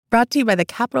Brought to you by the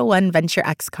Capital One Venture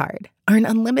X card. Earn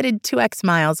unlimited 2x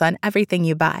miles on everything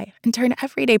you buy and turn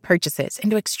everyday purchases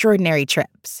into extraordinary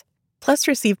trips. Plus,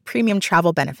 receive premium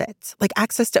travel benefits like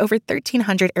access to over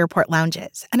 1,300 airport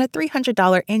lounges and a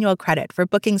 $300 annual credit for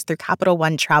bookings through Capital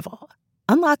One Travel.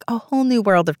 Unlock a whole new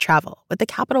world of travel with the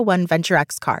Capital One Venture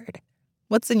X card.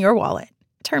 What's in your wallet?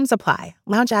 Terms apply.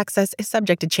 Lounge access is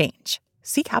subject to change.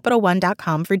 See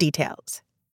CapitalOne.com for details.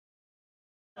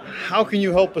 How can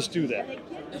you help us do that?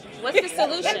 What's the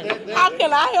solution? How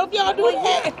can I help y'all do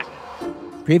that?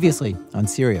 Previously on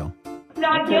Serial.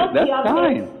 Not guilty That's of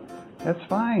fine. this. That's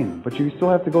fine. But you still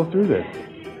have to go through this.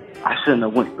 I shouldn't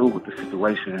have went through with the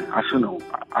situation. I shouldn't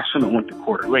have went to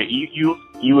court. Wait, you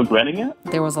regretting it?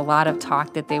 There was a lot of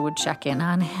talk that they would check in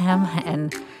on him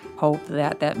and hope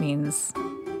that means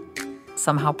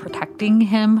somehow protecting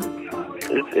him.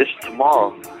 It's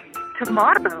tomorrow.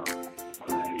 Tomorrow?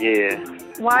 Yeah.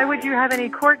 Why would you have any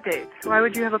court dates? Why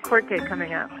would you have a court date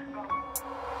coming up?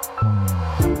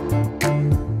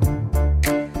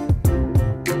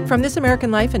 From This American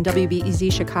Life and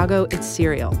WBEZ Chicago, it's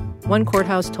Serial. One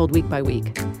courthouse told week by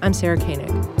week. I'm Sarah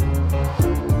Koenig.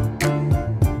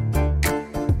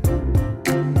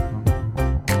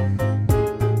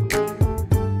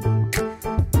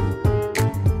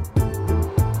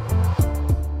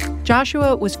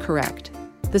 Joshua was correct.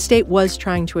 The state was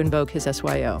trying to invoke his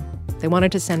SYO. They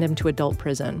wanted to send him to adult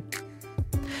prison.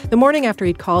 The morning after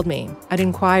he'd called me, I'd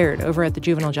inquired over at the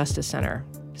Juvenile Justice Center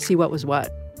to see what was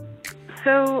what.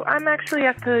 So I'm actually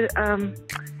at the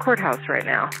courthouse right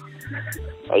now.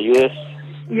 Are you this?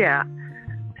 Yeah.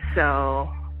 So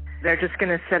they're just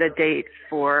going to set a date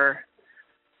for,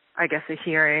 I guess, a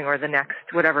hearing or the next,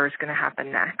 whatever is going to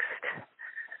happen next.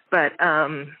 But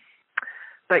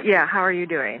yeah, how are you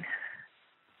doing?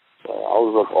 I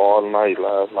was up all night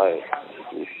last night,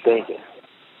 just thinking.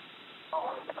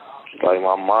 Like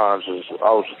my mind I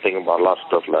was just thinking about a lot of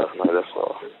stuff last night, that's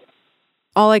all.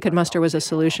 All I could muster was a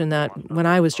solution that, when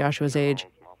I was Joshua's age,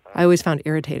 I always found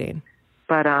irritating.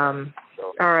 But, all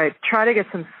right, try to get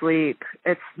some sleep.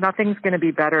 Nothing's going to be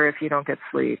better if you don't get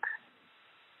sleep.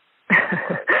 Do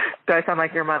I sound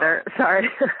like your mother? Sorry.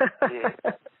 Yeah.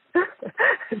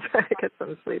 Try to get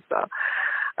some sleep, though.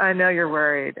 I know you're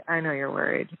worried. I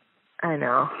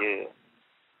know. Yeah.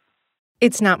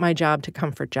 It's not my job to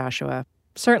comfort Joshua.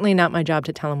 Certainly not my job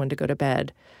to tell him when to go to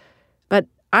bed. But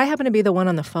I happen to be the one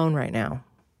on the phone right now.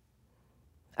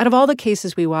 Out of all the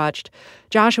cases we watched,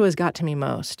 Joshua's got to me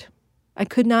most. I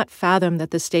could not fathom that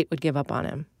the state would give up on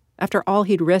him, after all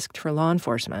he'd risked for law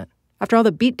enforcement, after all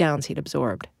the beatdowns he'd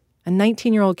absorbed. A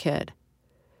 19-year-old kid.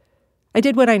 I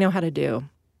did what I know how to do.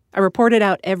 I reported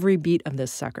out every beat of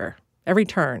this sucker, every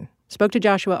turn, spoke to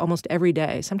Joshua almost every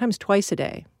day, sometimes twice a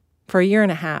day, for a year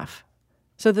and a half,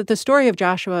 so that the story of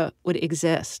Joshua would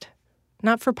exist,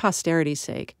 not for posterity's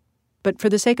sake, but for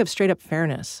the sake of straight-up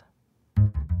fairness.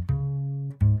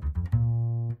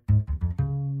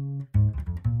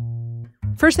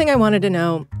 First thing I wanted to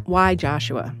know, why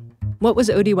Joshua? What was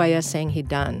ODYS saying he'd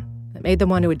done that made them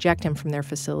want to eject him from their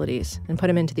facilities and put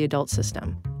him into the adult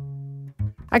system?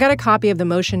 I got a copy of the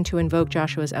motion to invoke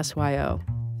Joshua's SYO.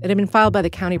 It had been filed by the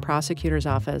county prosecutor's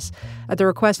office at the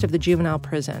request of the juvenile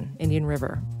prison, Indian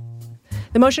River.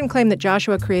 The motion claimed that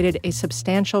Joshua created a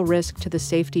substantial risk to the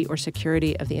safety or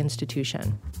security of the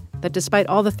institution, that despite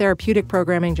all the therapeutic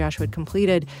programming Joshua had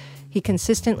completed, he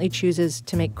consistently chooses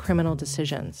to make criminal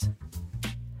decisions.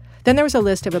 Then there was a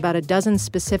list of about a dozen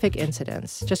specific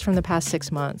incidents just from the past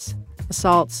 6 months.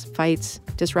 Assaults, fights,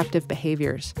 disruptive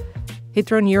behaviors. He'd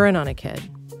thrown urine on a kid.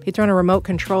 He'd thrown a remote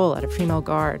control at a female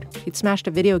guard. He'd smashed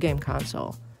a video game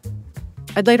console.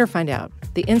 I'd later find out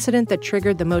the incident that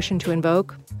triggered the motion to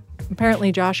invoke,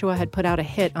 apparently Joshua had put out a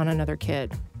hit on another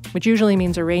kid, which usually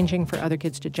means arranging for other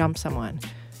kids to jump someone.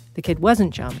 The kid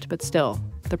wasn't jumped, but still,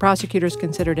 the prosecutors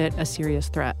considered it a serious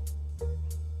threat.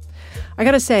 I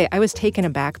gotta say, I was taken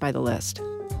aback by the list.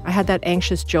 I had that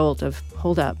anxious jolt of,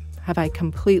 hold up, have I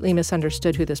completely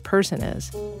misunderstood who this person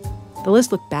is? The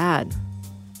list looked bad.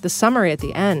 The summary at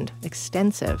the end,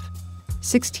 extensive.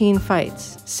 16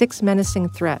 fights, 6 menacing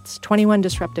threats, 21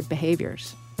 disruptive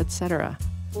behaviors, etc.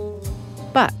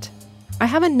 But I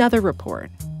have another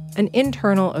report, an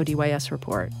internal ODYS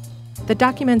report, that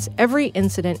documents every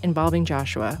incident involving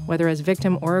Joshua, whether as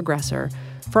victim or aggressor,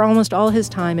 for almost all his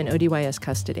time in ODYS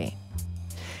custody.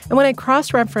 And when I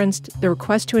cross-referenced the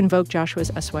request to invoke Joshua's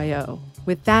SYO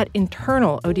with that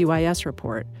internal ODYS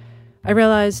report, I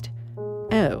realized,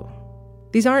 oh,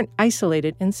 these aren't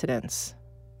isolated incidents.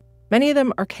 Many of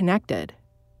them are connected.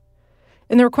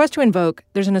 In the request to invoke,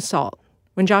 there's an assault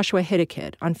when Joshua hit a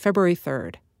kid on February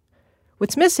 3rd.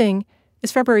 What's missing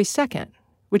is February 2nd,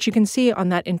 which you can see on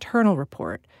that internal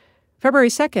report. February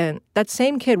 2nd, that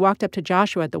same kid walked up to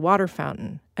Joshua at the water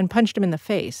fountain and punched him in the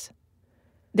face.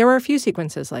 There were a few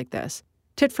sequences like this,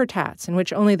 tit for tats, in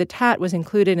which only the tat was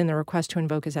included in the request to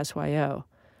invoke his SYO.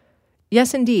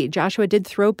 Yes, indeed, Joshua did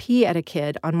throw pee at a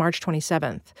kid on March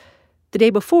 27th. The day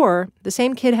before, the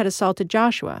same kid had assaulted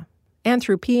Joshua and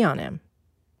threw pee on him.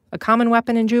 A common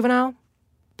weapon in juvenile?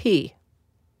 Pee.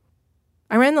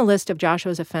 I ran the list of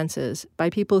Joshua's offenses by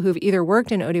people who've either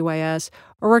worked in ODYS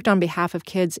or worked on behalf of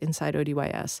kids inside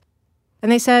ODYS. And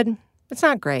they said, it's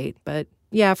not great, but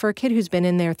yeah, for a kid who's been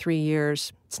in there 3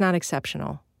 years, it's not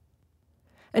exceptional.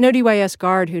 An ODYS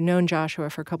guard who'd known Joshua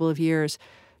for a couple of years,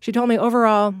 she told me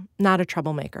overall, not a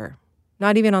troublemaker.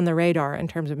 Not even on the radar in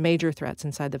terms of major threats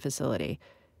inside the facility.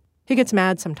 He gets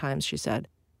mad sometimes, she said,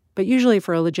 but usually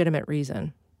for a legitimate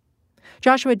reason.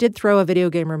 Joshua did throw a video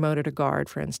game remote at a guard,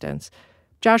 for instance.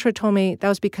 Joshua told me that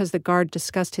was because the guard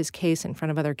discussed his case in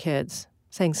front of other kids,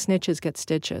 saying snitches get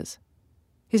stitches.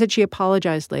 He said she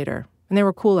apologized later, and they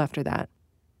were cool after that.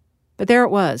 But there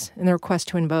it was, in the request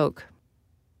to invoke.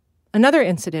 Another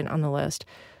incident on the list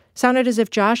sounded as if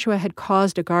Joshua had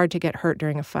caused a guard to get hurt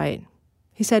during a fight.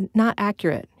 He said, not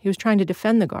accurate. He was trying to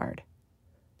defend the guard.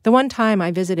 The one time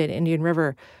I visited Indian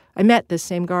River, I met this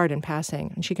same guard in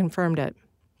passing, and she confirmed it.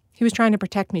 He was trying to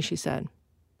protect me, she said.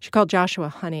 She called Joshua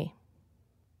honey.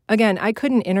 Again, I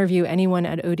couldn't interview anyone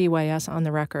at ODYS on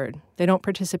the record. They don't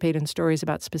participate in stories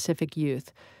about specific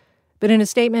youth. But in a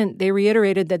statement, they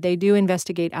reiterated that they do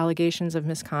investigate allegations of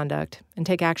misconduct and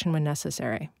take action when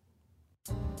necessary.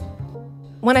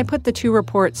 When I put the two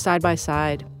reports side by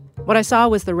side, what I saw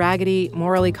was the raggedy,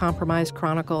 morally compromised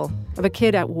chronicle of a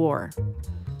kid at war.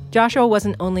 Joshua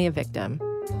wasn't only a victim,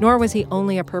 nor was he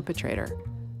only a perpetrator.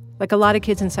 Like a lot of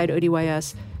kids inside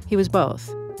ODYS, he was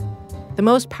both. The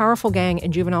most powerful gang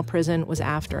in juvenile prison was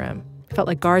after him. He felt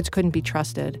like guards couldn't be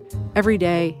trusted. Every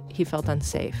day, he felt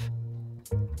unsafe.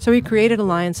 So he created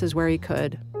alliances where he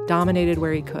could, dominated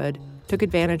where he could, took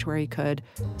advantage where he could,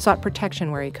 sought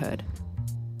protection where he could.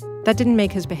 That didn't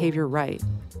make his behavior right.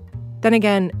 Then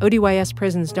again, ODYS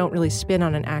prisons don't really spin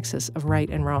on an axis of right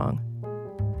and wrong.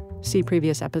 See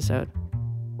previous episode.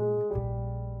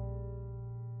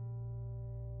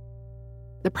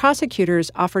 The prosecutors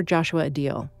offered Joshua a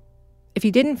deal. If he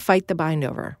didn't fight the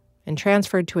bindover and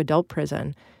transferred to adult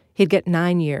prison, he'd get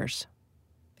 9 years.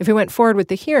 If he went forward with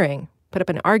the hearing, put up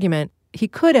an argument, he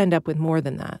could end up with more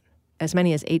than that, as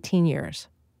many as 18 years.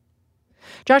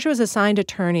 Joshua's assigned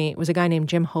attorney was a guy named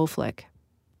Jim Hoflick.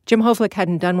 Jim Hoflick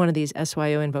hadn't done one of these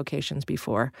SYO invocations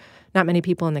before. Not many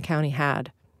people in the county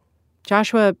had.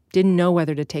 Joshua didn't know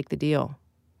whether to take the deal.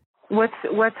 What's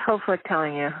Hoflick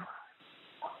telling you?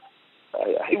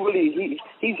 He want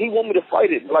me to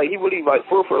fight it. Like, he really, like,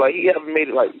 for like, he haven't made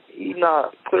it, like, he's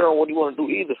not clear on what he want to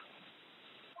do either.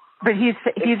 But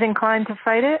he's inclined to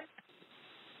fight it?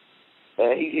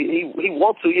 He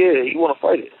wants to, yeah, he want to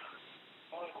fight it.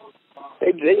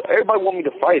 Everybody want me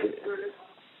to fight it.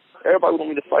 Everybody want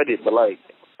me to fight it, but, like...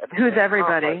 Who's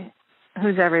everybody?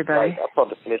 Who's everybody? Like, I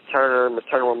thought Miss Turner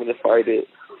want me to fight it.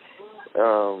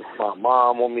 My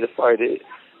mom want me to fight it.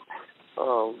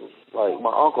 Like,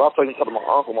 my uncle, I was talking to my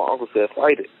uncle. My uncle said,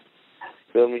 fight it.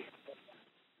 Feel me?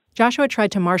 Joshua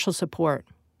tried to marshal support.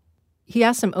 He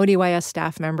asked some ODYS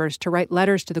staff members to write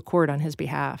letters to the court on his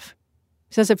behalf.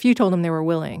 He says a few told him they were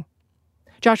willing.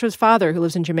 Joshua's father, who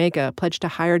lives in Jamaica, pledged to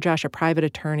hire Josh a private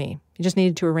attorney. He just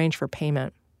needed to arrange for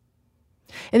payment.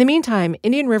 In the meantime,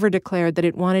 Indian River declared that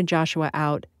it wanted Joshua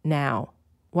out now,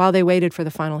 while they waited for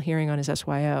the final hearing on his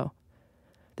SYO.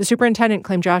 The superintendent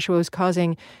claimed Joshua was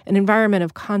causing an environment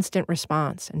of constant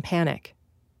response and panic.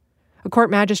 A court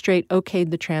magistrate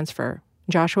okayed the transfer.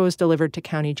 Joshua was delivered to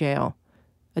county jail,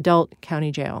 adult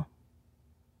county jail.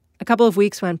 A couple of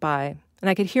weeks went by, and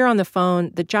I could hear on the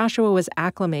phone that Joshua was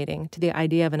acclimating to the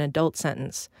idea of an adult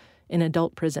sentence in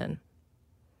adult prison.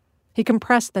 He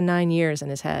compressed the 9 years in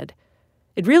his head.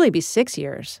 It'd really be 6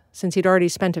 years, since he'd already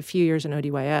spent a few years in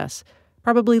ODYS,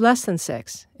 probably less than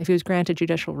 6 if he was granted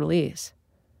judicial release.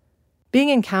 Being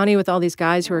in county with all these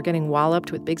guys who were getting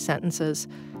walloped with big sentences,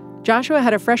 Joshua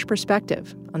had a fresh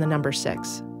perspective on the number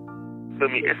 6. Feel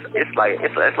me? It's like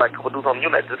a couple dudes on the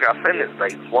unit that just got sentenced.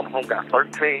 Like, one of them got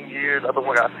 13 years, the other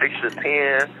one got 6 to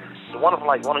 10. One of them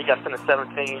got sentenced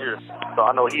 17 years. So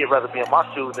I know he'd rather be in my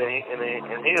shoes than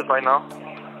in his right now.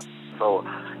 So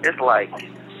it's like 6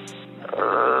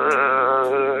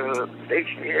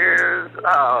 years.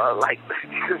 Like,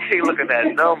 they looking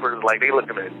at numbers, like they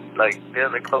looking at, like, they're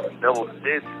close to double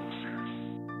digits.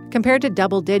 Compared to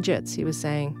double digits, he was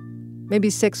saying,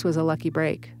 maybe 6 was a lucky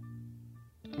break.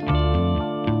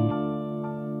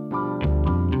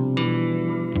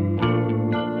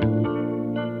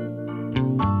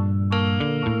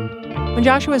 When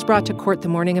Joshua was brought to court the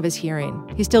morning of his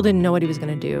hearing, he still didn't know what he was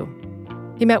going to do.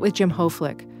 He met with Jim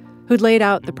Hoflick, who'd laid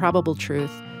out the probable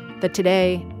truth that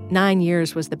today, 9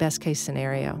 years was the best-case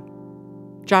scenario.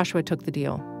 Joshua took the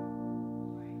deal.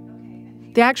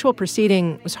 The actual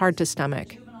proceeding was hard to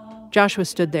stomach. Joshua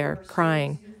stood there,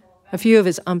 crying, a few of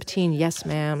his umpteen yes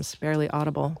ma'ams barely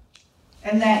audible.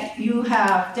 And that you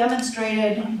have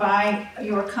demonstrated by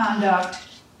your conduct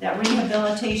that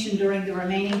rehabilitation during the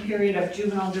remaining period of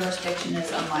juvenile jurisdiction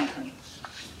is unlikely.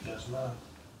 Yes, ma'am.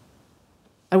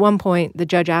 At one point, the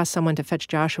judge asked someone to fetch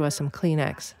Joshua some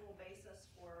Kleenex.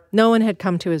 No one had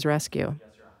come to his rescue.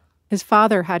 His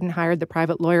father hadn't hired the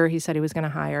private lawyer he said he was going to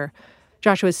hire.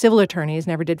 Joshua's civil attorneys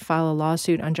never did file a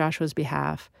lawsuit on Joshua's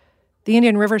behalf. The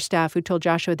Indian River staff who told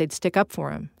Joshua they'd stick up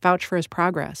for him, vouch for his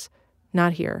progress.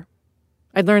 Not here.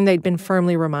 I'd learned they'd been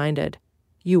firmly reminded,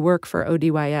 you work for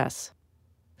ODYS.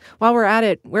 While we're at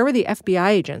it, where were the FBI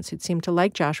agents who'd seemed to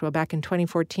like Joshua back in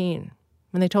 2014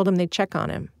 when they told him they'd check on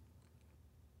him?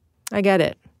 I get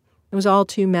it. It was all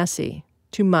too messy,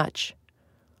 too much.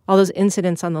 All those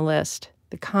incidents on the list,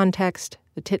 the context,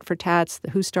 the tit for tats,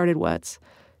 the who started what's,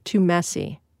 too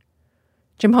messy.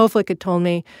 Jim Hoflick had told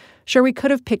me, sure, we could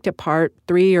have picked apart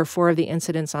 3 or 4 of the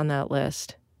incidents on that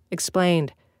list.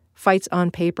 Explained, fights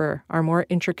on paper are more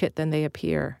intricate than they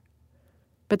appear.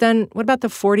 But then, what about the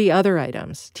 40 other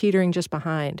items, teetering just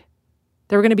behind?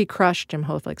 They were going to be crushed, Jim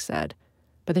Hoflick said,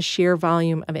 by the sheer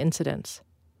volume of incidents.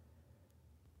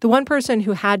 The one person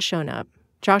who had shown up,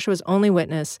 Joshua's only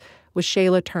witness, was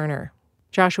Shayla Turner,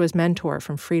 Joshua's mentor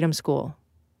from Freedom School.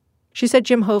 She said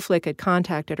Jim Hoflick had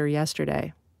contacted her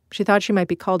yesterday. She thought she might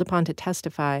be called upon to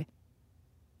testify.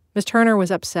 Ms. Turner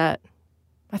was upset.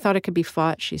 I thought it could be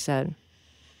fought, she said.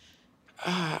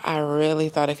 I really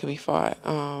thought it could be fought.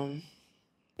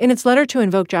 In its letter to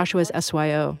invoke Joshua's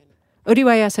SYO,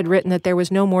 ODYS had written that there was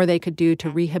no more they could do to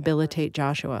rehabilitate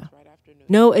Joshua.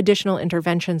 No additional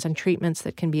interventions and treatments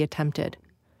that can be attempted.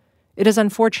 It is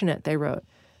unfortunate, they wrote,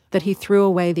 that he threw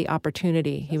away the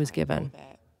opportunity he was given.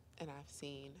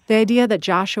 The idea that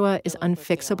Joshua is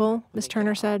unfixable, Ms.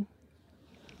 Turner said.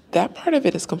 That part of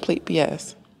it is complete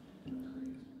BS.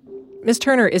 Ms.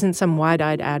 Turner isn't some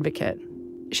wide-eyed advocate.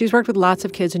 She's worked with lots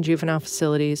of kids in juvenile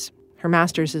facilities. Her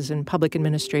master's is in public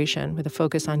administration with a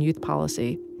focus on youth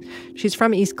policy. She's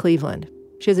from East Cleveland.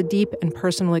 She has a deep and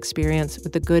personal experience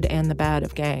with the good and the bad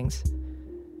of gangs.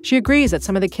 She agrees that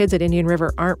some of the kids at Indian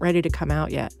River aren't ready to come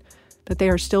out yet, that they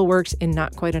are still works in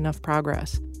not quite enough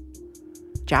progress.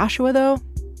 Joshua, though,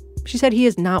 she said he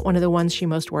is not one of the ones she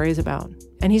most worries about,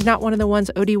 and he's not one of the ones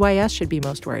ODYS should be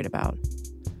most worried about.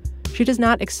 She does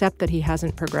not accept that he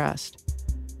hasn't progressed.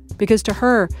 Because to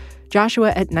her,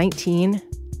 Joshua at 19,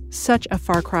 such a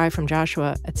far cry from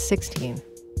Joshua at 16.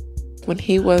 When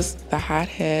he was the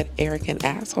hothead, arrogant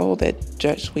asshole that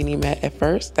Judge Sweeney met at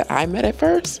first, that I met at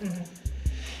first,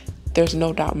 there's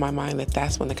no doubt in my mind that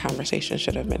that's when the conversation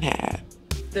should have been had.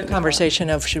 The conversation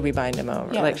of should we bind him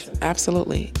over? Yes,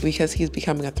 absolutely, because he's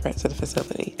becoming a threat to the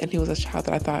facility. And he was a child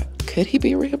that I thought, could he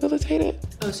be rehabilitated?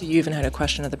 Oh, so you even had a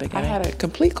question at the beginning? I had a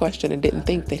complete question and didn't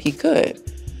think that he could.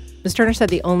 Ms. Turner said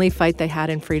the only fight they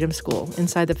had in Freedom School,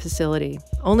 inside the facility,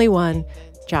 only one,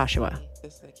 Joshua.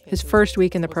 His first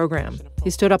week in the program,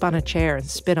 he stood up on a chair and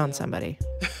spit on somebody.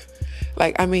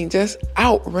 Just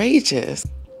outrageous.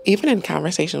 Even in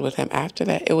conversations with him after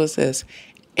that, it was this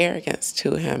arrogance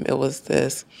to him. It was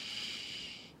this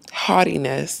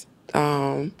haughtiness.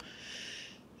 And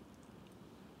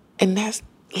that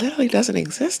literally doesn't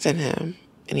exist in him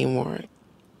anymore.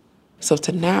 So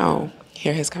to now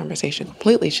hear his conversation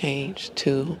completely change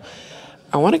to,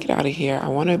 I want to get out of here. I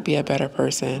want to be a better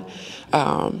person.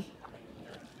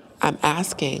 I'm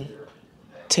asking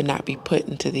to not be put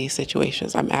into these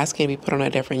situations. I'm asking to be put on a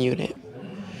different unit.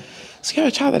 So you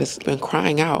have a child that has been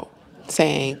crying out,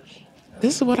 saying,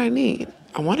 this is what I need.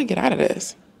 I want to get out of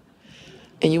this.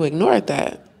 And you ignored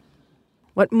that.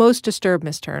 What most disturbed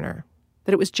Ms. Turner,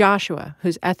 that it was Joshua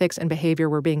whose ethics and behavior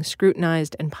were being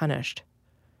scrutinized and punished.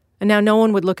 And now no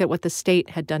one would look at what the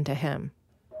state had done to him.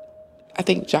 I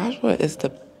think Joshua is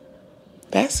the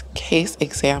best case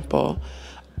example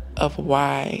of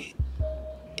why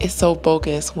it's so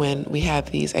bogus when we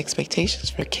have these expectations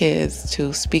for kids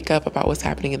to speak up about what's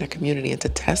happening in their community and to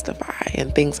testify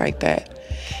and things like that.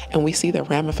 And we see the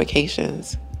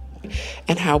ramifications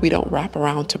and how we don't wrap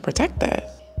around to protect that.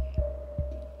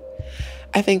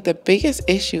 I think the biggest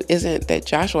issue isn't that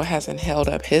Joshua hasn't held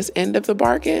up his end of the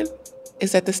bargain,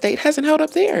 is that the state hasn't held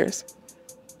up theirs.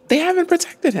 They haven't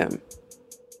protected him.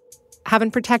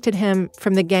 Haven't protected him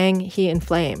from the gang he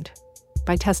inflamed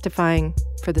by testifying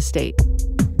for the state.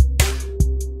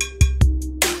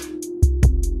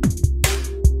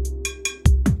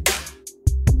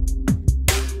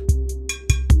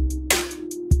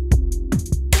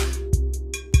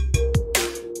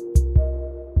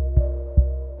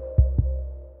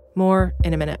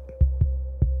 in a minute.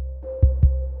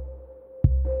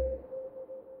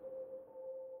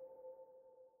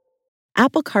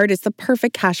 Apple Card is the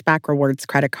perfect cashback rewards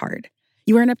credit card.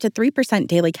 You earn up to 3%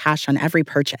 daily cash on every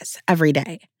purchase, every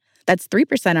day. That's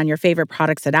 3% on your favorite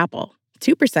products at Apple,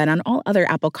 2% on all other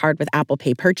Apple Card with Apple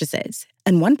Pay purchases,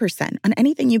 and 1% on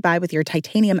anything you buy with your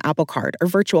titanium Apple Card or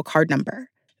virtual card number.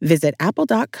 Visit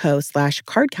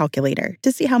apple.co/card calculator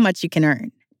to see how much you can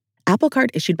earn. Apple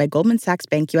Card issued by Goldman Sachs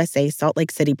Bank USA, Salt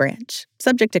Lake City branch.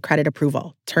 Subject to credit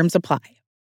approval. Terms apply.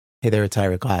 Hey there, it's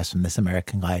Ira Glass from This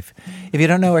American Life. If you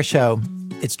don't know our show,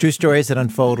 it's true stories that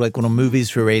unfold like little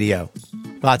movies for radio.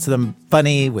 Lots of them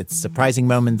funny, with surprising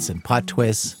moments and plot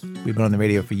twists. We've been on the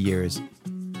radio for years.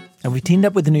 And we've teamed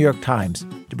up with the New York Times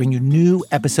to bring you new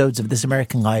episodes of This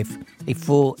American Life a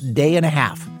full day and a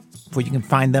half before you can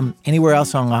find them anywhere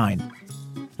else online.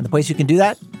 And the place you can do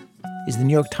that is the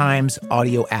New York Times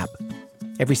audio app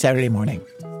every Saturday morning.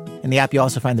 In the app, you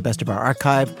also find the best of our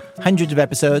archive, hundreds of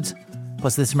episodes,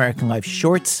 plus This American Life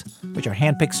shorts, which are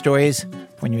handpicked stories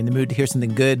when you're in the mood to hear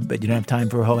something good, but you don't have time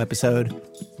for a whole episode.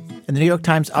 And the New York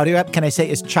Times audio app, can I say,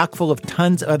 is chock full of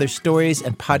tons of other stories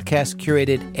and podcasts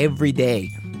curated every day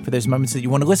for those moments that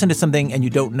you want to listen to something and you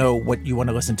don't know what you want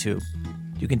to listen to.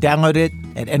 You can download it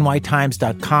at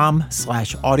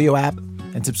nytimes.com/audio app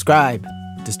and subscribe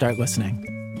to start listening.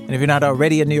 And if you're not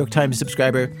already a New York Times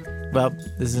subscriber, well,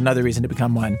 this is another reason to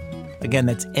become one. Again,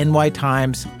 that's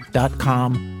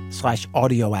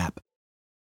nytimes.com/audio app.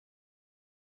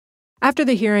 After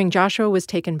the hearing, Joshua was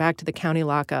taken back to the county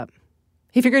lockup.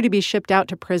 He figured he'd be shipped out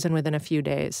to prison within a few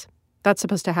days. That's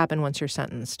supposed to happen once you're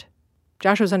sentenced.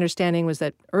 Joshua's understanding was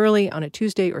that early on a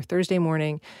Tuesday or Thursday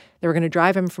morning, they were going to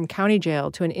drive him from county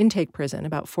jail to an intake prison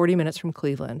about 40 minutes from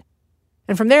Cleveland.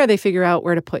 And from there, they figure out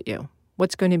where to put you,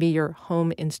 what's going to be your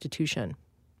home institution.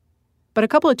 But a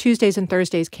couple of Tuesdays and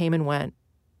Thursdays came and went,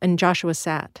 and Joshua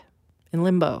sat in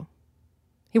limbo.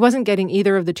 He wasn't getting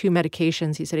either of the 2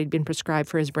 medications he said he'd been prescribed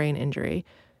for his brain injury.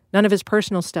 None of his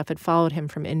personal stuff had followed him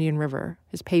from Indian River,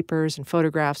 his papers and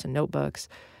photographs and notebooks.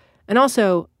 And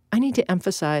also, I need to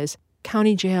emphasize,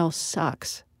 county jail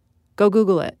sucks. Go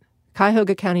Google it.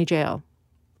 Cuyahoga County Jail.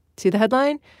 See the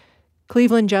headline?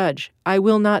 Cleveland judge, I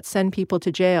will not send people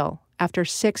to jail after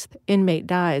 6th inmate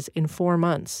dies in 4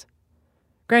 months.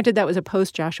 Granted, that was a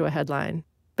post-Joshua headline,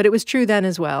 but it was true then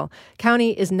as well.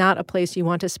 County is not a place you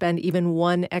want to spend even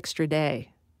one extra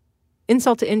day.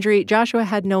 Insult to injury, Joshua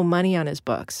had no money on his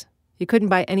books. He couldn't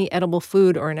buy any edible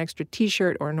food or an extra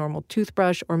T-shirt or a normal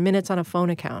toothbrush or minutes on a phone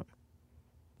account.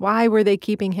 Why were they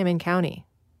keeping him in county?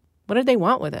 What did they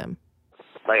want with him?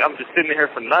 Like, I'm just sitting here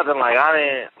for nothing. Like, I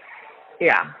didn't...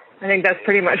 Yeah, I think that's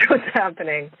pretty much what's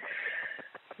happening.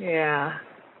 Yeah.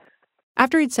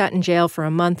 After he'd sat in jail for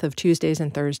a month of Tuesdays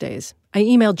and Thursdays, I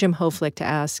emailed Jim Hoflick to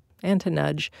ask, and to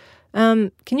nudge,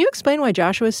 can you explain why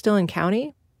Joshua's still in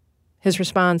county? His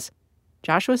response,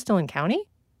 Joshua's still in county?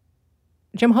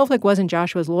 Jim Hoflick wasn't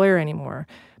Joshua's lawyer anymore,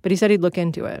 but he said he'd look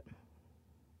into it.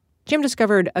 Jim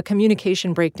discovered a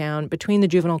communication breakdown between the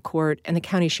juvenile court and the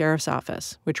county sheriff's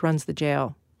office, which runs the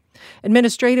jail.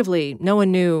 Administratively, no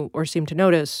one knew or seemed to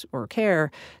notice or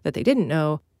care that they didn't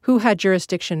know who had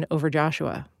jurisdiction over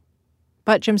Joshua.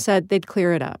 But Jim said they'd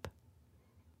clear it up.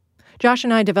 Josh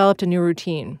and I developed a new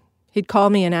routine. He'd call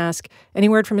me and ask, any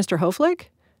word from Mr. Hoflick?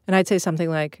 And I'd say something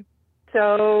like,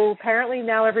 so apparently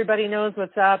now everybody knows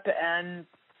what's up and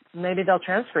maybe they'll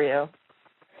transfer you.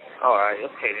 All right,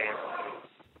 okay then.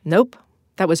 Nope.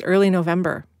 That was early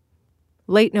November.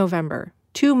 Late November,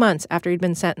 2 months after he'd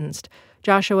been sentenced,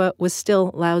 Joshua was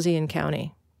still lousy in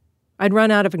county. I'd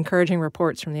run out of encouraging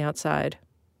reports from the outside.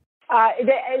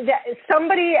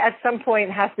 Somebody at some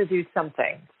point has to do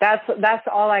something. That's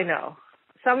all I know.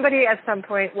 Somebody at some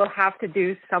point will have to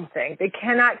do something. They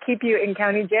cannot keep you in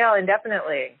county jail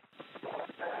indefinitely.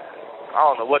 I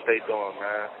don't know what they doing,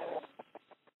 man.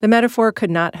 The metaphor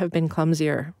could not have been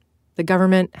clumsier. The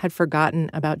government had forgotten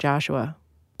about Joshua.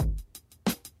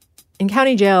 In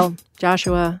county jail,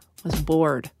 Joshua was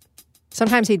bored.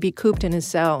 Sometimes he'd be cooped in his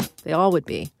cell. They all would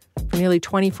be, for nearly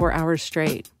 24 hours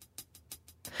straight.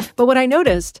 But what I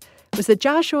noticed was that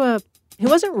Joshua, he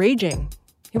wasn't raging.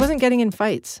 He wasn't getting in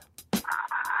fights.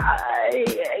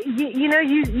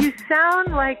 You sound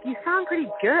pretty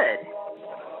good.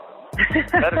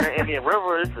 Better than Indian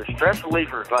River. It's a stress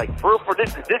reliever. Like, for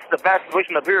this is the bad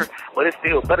situation up here, but it's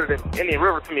still better than Indian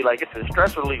River to me. Like, it's a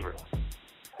stress reliever.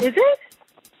 Is it?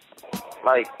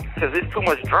 Like, because it's too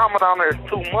much drama down there. It's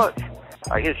too much.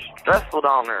 Like, it's stressful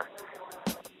down there.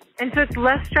 And so it's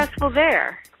less stressful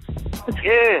there?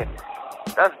 Yeah,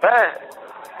 that's bad.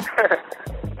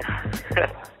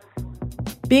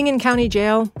 Being in county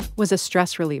jail was a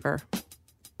stress reliever.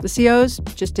 The COs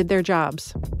just did their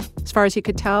jobs. As far as he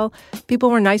could tell, people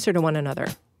were nicer to one another,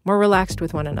 more relaxed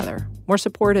with one another, more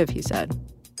supportive, he said.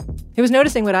 He was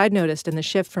noticing what I'd noticed in the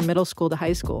shift from middle school to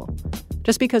high school.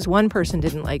 Just because one person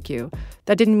didn't like you,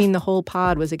 that didn't mean the whole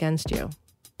pod was against you.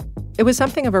 It was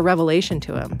something of a revelation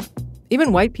to him.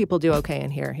 Even white people do okay in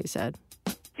here, he said.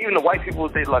 Even the white people,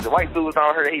 they like the white dudes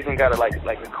down here, they even got a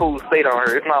a cool state down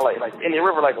here. It's not like Indian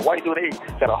River, like the white dude, they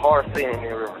got a hard state in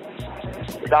Indian River.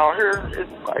 Down here,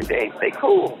 it's like they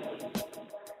cool.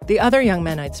 The other young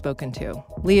men I'd spoken to,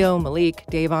 Leo, Malik,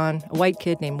 Davon, a white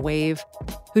kid named Wave,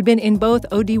 who'd been in both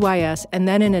ODYS and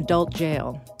then in adult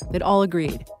jail, they'd all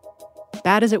agreed.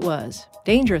 Bad as it was,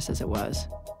 dangerous as it was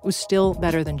still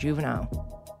better than juvenile.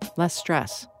 Less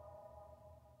stress.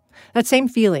 That same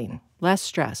feeling, less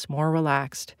stress, more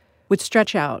relaxed, would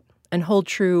stretch out and hold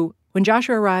true when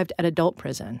Joshua arrived at adult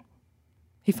prison.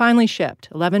 He finally shipped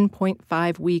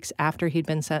 11.5 weeks after he'd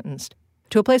been sentenced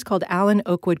to a place called Allen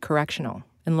Oakwood Correctional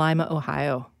in Lima,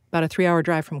 Ohio, about a 3-hour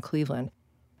drive from Cleveland,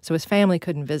 so his family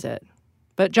couldn't visit.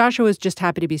 But Joshua was just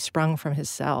happy to be sprung from his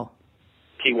cell.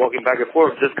 Keep walking back and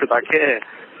forth just because I can.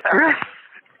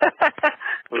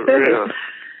 For real.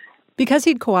 Because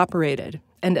he'd cooperated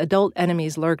and adult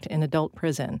enemies lurked in adult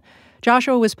prison,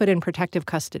 Joshua was put in protective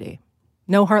custody.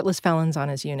 No heartless felons on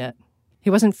his unit.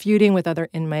 He wasn't feuding with other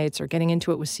inmates or getting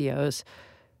into it with COs.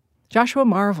 Joshua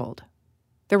marveled.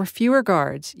 There were fewer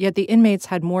guards, yet the inmates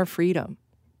had more freedom.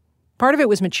 Part of it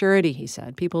was maturity, he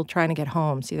said, people trying to get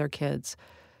home, see their kids.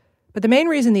 But the main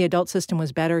reason the adult system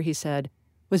was better, he said,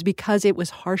 was because it was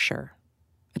harsher.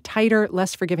 A tighter,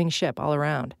 less forgiving ship all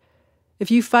around. If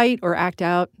you fight or act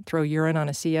out, throw urine on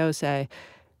a CO, say,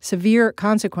 severe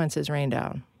consequences rain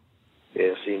down.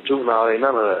 Yeah, see, in juvenile, ain't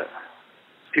none of that.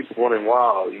 People running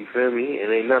wild, you feel me?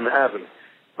 And ain't nothing happening.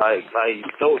 Like you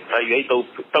throw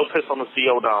piss on the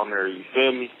CO down there, you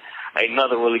feel me? Ain't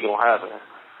nothing really gonna happen.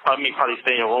 Probably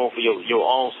stay in your room for your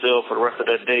own cell for the rest of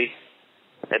that day,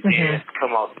 and then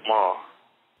come out tomorrow.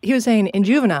 He was saying, in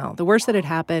juvenile, the worst that had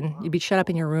happened, you'd be shut up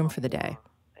in your room for the day.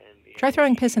 Try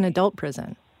throwing piss in adult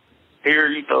prison. Here,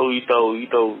 you throw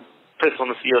piss on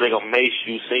the CO, they gonna mace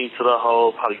you, send you to the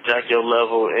hole, probably jack your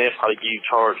level, and probably give you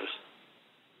charges.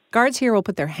 Guards here will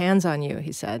put their hands on you,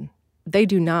 he said. They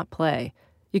do not play.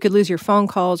 You could lose your phone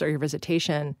calls or your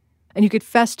visitation, and you could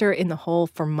fester in the hole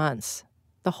for months.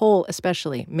 The hole,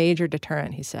 especially, major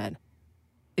deterrent, he said.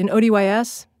 In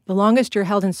ODYS, the longest you're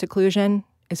held in seclusion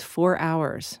is 4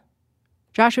 hours.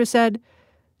 Joshua said,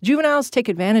 juveniles take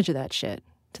advantage of that shit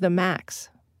to the max.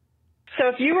 So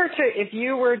if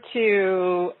you were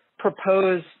to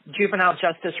propose juvenile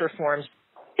justice reforms,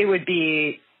 it would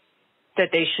be that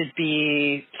they should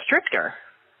be stricter.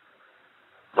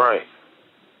 Right.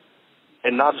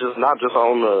 And not just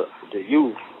on the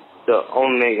youth,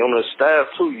 on the staff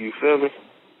too, you feel me?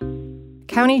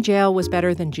 County jail was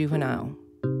better than juvenile.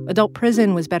 Adult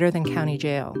prison was better than county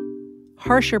jail.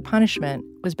 Harsher punishment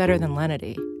was better than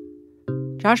lenity.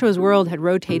 Joshua's world had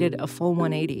rotated a full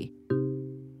 180.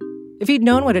 If he'd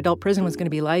known what adult prison was going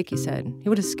to be like, he said, he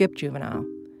would have skipped juvenile.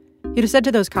 He'd have said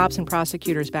to those cops and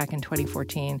prosecutors back in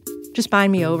 2014, just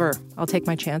bind me over, I'll take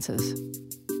my chances.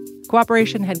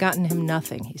 Cooperation had gotten him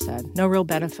nothing, he said, no real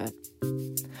benefit.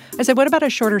 I said, what about a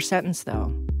shorter sentence,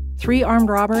 though? 3 armed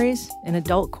robberies in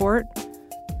adult court?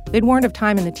 They'd warned of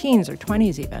time in the teens or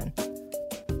 20s even.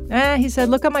 He said,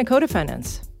 look up my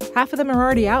co-defendants. Half of them are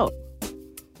already out.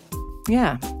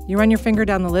 Yeah, you run your finger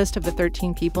down the list of the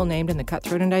 13 people named in the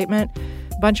Cutthroat indictment,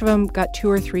 a bunch of them got 2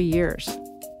 or 3 years.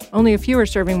 Only a few are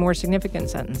serving more significant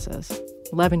sentences,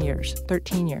 11 years,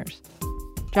 13 years.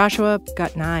 Joshua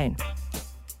got 9.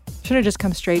 Should have just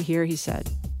come straight here, he said,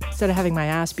 instead of having my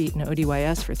ass beat in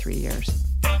ODYS for 3 years.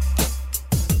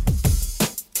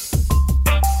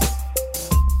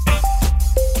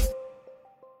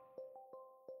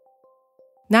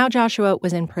 Now Joshua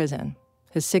was in prison,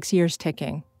 his 6 years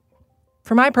ticking.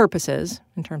 For my purposes,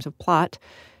 in terms of plot,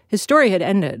 his story had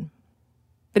ended.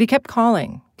 But he kept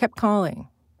calling,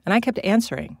 and I kept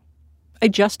answering. I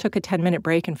just took a 10-minute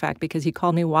break, in fact, because he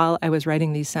called me while I was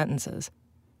writing these sentences.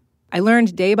 I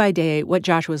learned day by day what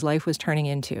Joshua's life was turning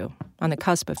into, on the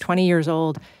cusp of 20 years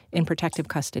old in protective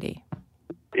custody.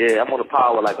 Yeah, I'm on the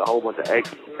pod with like a whole bunch of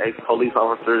ex-police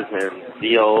officers and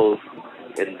DOs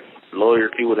and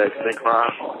lawyers, people that commit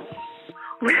crime.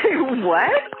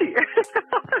 What?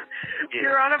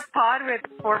 You're on a pod with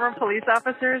former police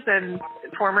officers and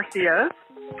former COs?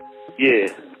 Yeah.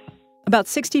 About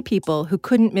 60 people who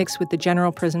couldn't mix with the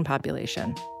general prison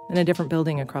population in a different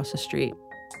building across the street.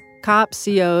 Cops,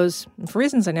 COs, and for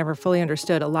reasons I never fully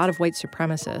understood, a lot of white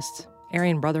supremacists,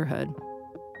 Aryan Brotherhood.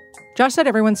 Josh said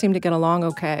everyone seemed to get along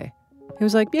okay. He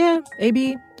was like, yeah,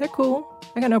 AB, they're cool.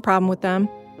 I got no problem with them.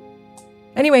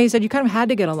 Anyway, he said you kind of had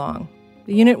to get along.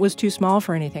 The unit was too small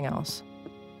for anything else.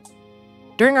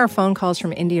 During our phone calls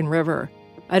from Indian River,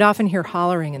 I'd often hear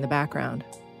hollering in the background.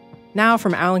 Now,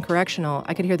 from Allen Correctional,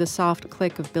 I could hear the soft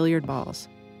click of billiard balls.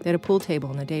 They had a pool table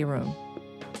in the day room.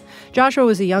 Joshua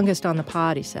was the youngest on the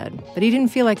pod, he said, but he didn't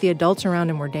feel like the adults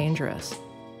around him were dangerous.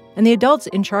 And the adults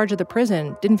in charge of the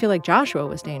prison didn't feel like Joshua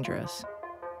was dangerous.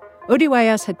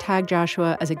 ODYS had tagged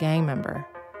Joshua as a gang member,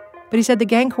 but he said the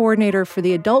gang coordinator for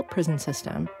the adult prison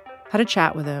system had a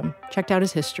chat with him, checked out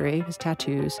his history, his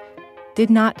tattoos,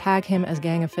 did not tag him as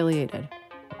gang-affiliated.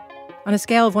 On a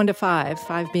scale of 1 to 5,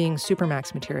 5 being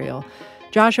supermax material,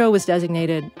 Joshua was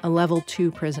designated a level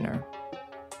 2 prisoner.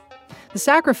 The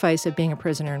sacrifice of being a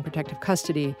prisoner in protective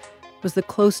custody was the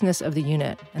closeness of the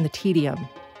unit and the tedium.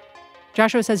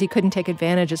 Joshua says he couldn't take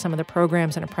advantage of some of the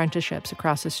programs and apprenticeships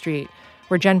across the street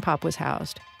where Gen Pop was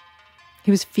housed.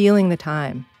 He was filling the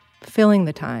time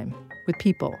with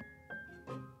people.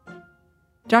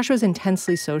 Joshua's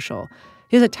intensely social.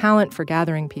 He has a talent for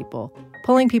gathering people,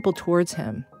 pulling people towards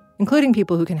him, including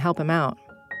people who can help him out,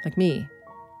 like me.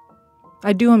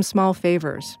 I do him small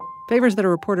favors that a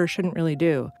reporter shouldn't really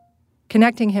do,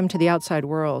 connecting him to the outside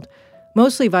world,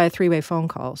 mostly via three-way phone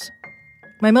calls.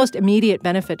 My most immediate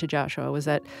benefit to Joshua was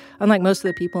that, unlike most of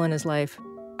the people in his life,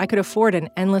 I could afford an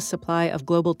endless supply of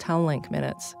global Tellink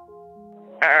minutes.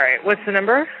 All right, what's the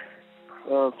number?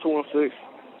 216.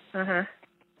 Uh-huh.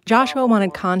 Joshua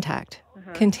wanted contact,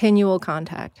 continual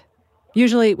contact,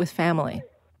 usually with family.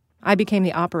 I became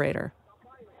the operator.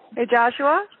 Hey,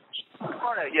 Joshua?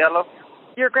 Yellow.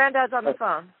 Your granddad's on the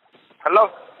phone. Hello?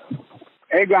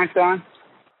 Hey, grandson.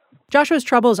 Joshua's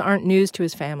troubles aren't news to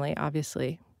his family,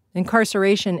 obviously.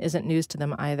 Incarceration isn't news to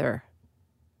them either.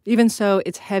 Even so,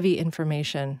 it's heavy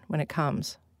information when it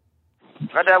comes.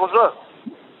 Granddad, what's up?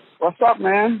 What's up,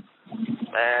 man?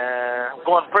 Man, I'm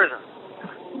going to prison.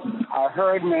 I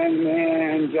heard,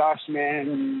 man, Josh,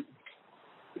 man,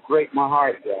 break my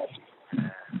heart, Josh.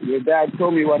 Your dad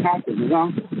told me what happened, you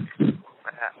know?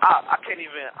 I can't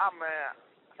even, man.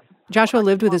 Joshua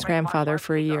lived with his grandfather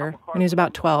for a year when he was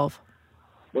about 12.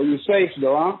 Well, you're safe,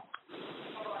 though,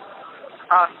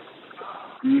 huh?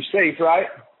 You're safe, right?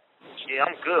 Yeah,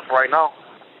 I'm good for right now.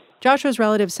 Joshua's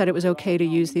relatives said it was okay to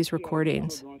use these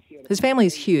recordings. His family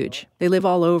is huge. They live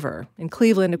all over, in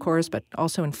Cleveland, of course, but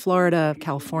also in Florida,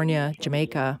 California,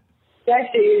 Jamaica.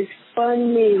 That is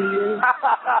funny.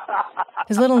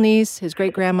 His little niece, his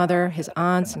great-grandmother, his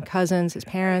aunts and cousins, his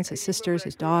parents, his sisters,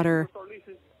 his daughter.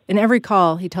 In every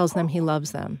call, he tells them he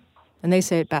loves them, and they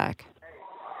say it back.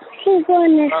 She's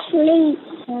going to sleep.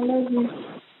 I love you.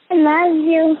 I love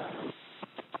you.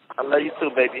 I love you too,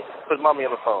 baby. Put mommy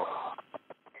on the phone.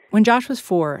 When Josh was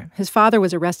 4, his father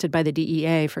was arrested by the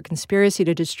DEA for conspiracy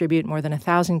to distribute more than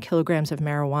 1,000 kilograms of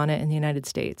marijuana in the United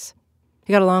States.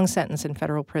 He got a long sentence in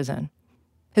federal prison.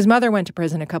 His mother went to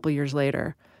prison a couple years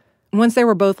later. And once they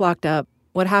were both locked up,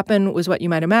 what happened was what you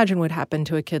might imagine would happen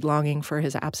to a kid longing for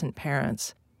his absent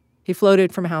parents. He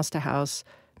floated from house to house,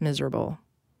 miserable.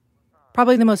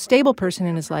 Probably the most stable person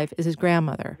in his life is his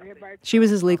grandmother. She was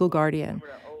his legal guardian,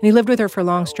 and he lived with her for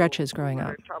long stretches growing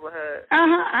up.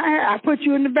 I put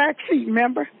you in the back seat,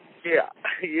 remember? Yeah.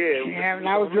 Yeah, when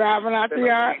I was driving out the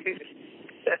yard.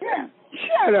 Yeah,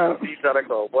 shut up. You thought I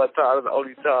go one time, the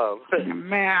only time.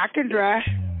 Man, I can drive.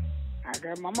 I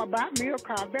got mama bought me a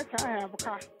car. That's how I have a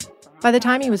car. By the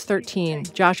time he was 13,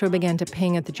 Joshua began to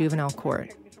ping at the juvenile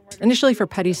court. Initially for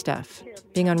petty stuff,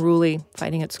 being unruly,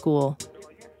 fighting at school.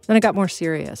 Then it got more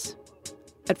serious.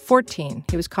 At 14,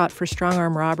 he was caught for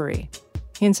strong-arm robbery.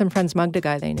 He and some friends mugged a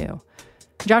guy they knew.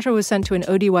 Joshua was sent to an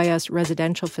ODYS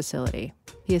residential facility.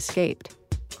 He escaped,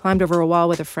 climbed over a wall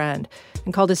with a friend,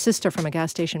 and called his sister from a gas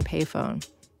station payphone.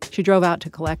 She drove out to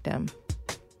collect him.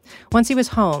 Once he was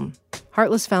home,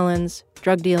 heartless felons,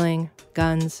 drug dealing,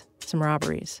 guns, some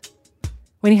robberies.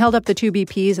 When he held up the 2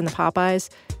 BPs and the Popeyes,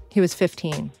 he was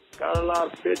 15. Got a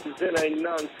lot of bitches, it ain't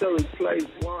nothing silly place.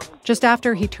 Just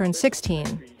after he turned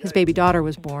 16, his baby daughter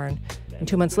was born, and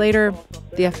 2 months later,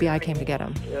 the FBI came to get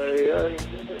him.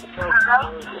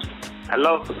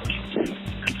 Hello?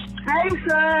 Hey,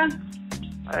 son.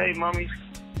 Hey, mommy.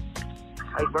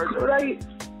 Hey, birthday.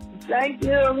 Thank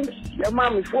you. Your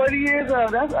mommy's 40 years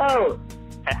old. That's old.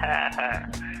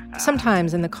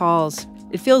 Sometimes in the calls,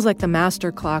 it feels like the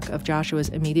master clock of Joshua's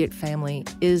immediate family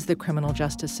is the criminal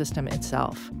justice system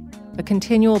itself. A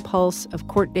continual pulse of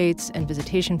court dates and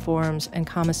visitation forms and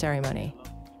commissary money.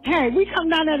 Hey, we come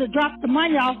down there to drop the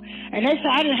money off, and they said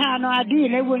I didn't have no ID,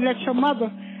 and they wouldn't let your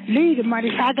mother leave the money,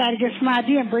 so I got to get some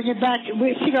ID and bring it back.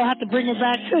 She don't have to bring it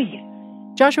back to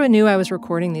you. Joshua knew I was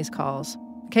recording these calls,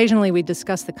 Occasionally, we'd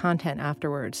discuss the content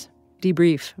afterwards,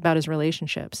 debrief about his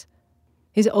relationships.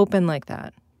 He's open like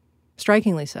that,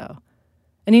 strikingly so.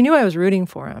 And he knew I was rooting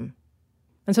for him.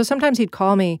 And so sometimes he'd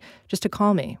call me just to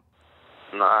call me.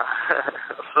 Nah,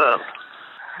 what's up?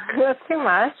 That's too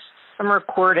much. I'm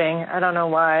recording. I don't know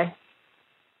why.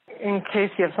 In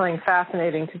case you have something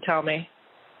fascinating to tell me.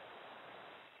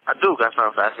 I do got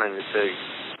something fascinating to tell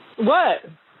you. What?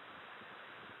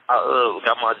 I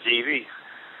got my GV.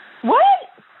 What?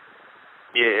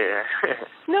 Yeah.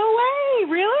 No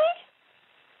way, really?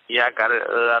 Yeah, I got it,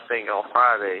 I think, on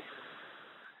Friday.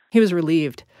 He was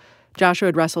relieved. Joshua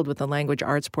had wrestled with the language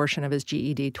arts portion of his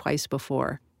GED twice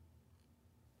before.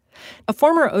 A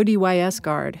former ODYS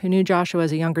guard who knew Joshua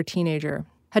as a younger teenager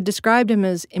had described him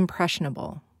as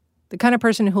impressionable, the kind of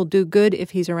person who'll do good if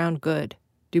he's around good,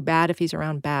 do bad if he's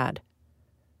around bad.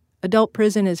 Adult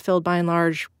prison is filled by and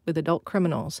large with adult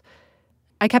criminals.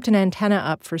 I kept an antenna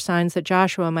up for signs that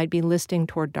Joshua might be listing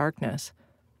toward darkness.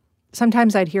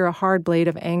 Sometimes I'd hear a hard blade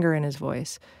of anger in his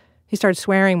voice. He started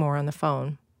swearing more on the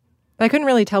phone. But I couldn't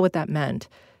really tell what that meant.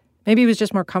 Maybe he was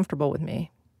just more comfortable with me.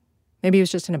 Maybe he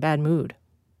was just in a bad mood.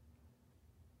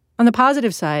 On the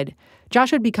positive side,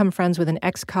 Joshua had become friends with an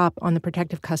ex-cop on the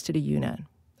protective custody unit,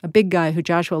 a big guy who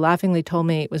Joshua laughingly told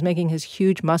me was making his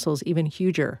huge muscles even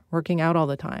huger, working out all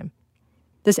the time.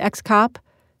 This ex-cop,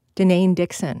 Denane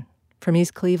Dixon, from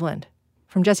East Cleveland,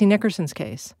 from Jesse Nickerson's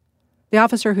case. The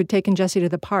officer who'd taken Jesse to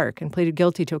the park and pleaded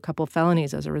guilty to a couple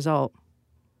felonies as a result.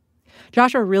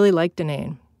 Joshua really liked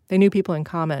Denane. They knew people in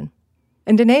common.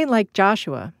 And Denane liked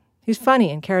Joshua. He's funny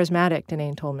and charismatic,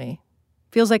 Denane told me.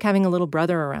 Feels like having a little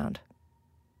brother around.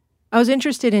 I was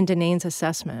interested in Denane's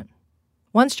assessment.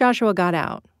 Once Joshua got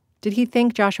out, did he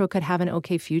think Joshua could have an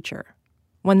okay future?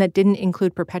 One that didn't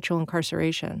include perpetual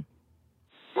incarceration?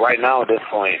 Right now, at this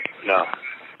point, no.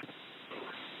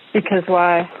 Because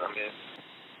why?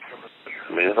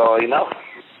 I mean, it's all you know.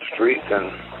 Streets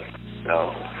and,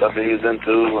 stuff that he's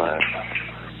into and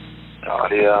all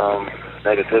the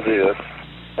negativity, that's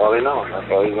all he knows.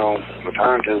 That's all he's going to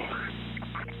return to.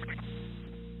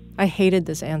 I hated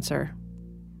this answer.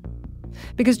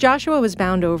 Because Joshua was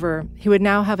bound over, he would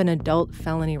now have an adult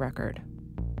felony record.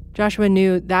 Joshua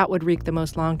knew that would wreak the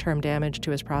most long-term damage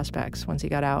to his prospects once he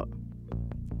got out.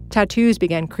 Tattoos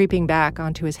began creeping back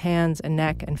onto his hands and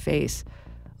neck and face,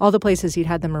 all the places he'd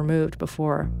had them removed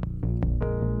before.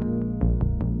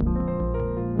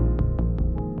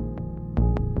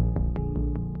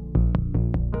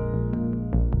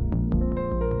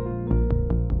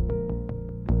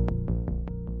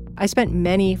 I spent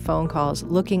many phone calls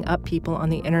looking up people on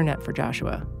the internet for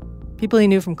Joshua, people he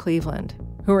knew from Cleveland,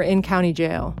 who were in county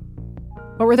jail.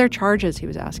 What were their charges, he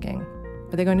was asking?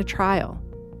 Were they going to trial?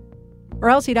 Or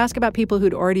else he'd ask about people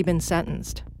who'd already been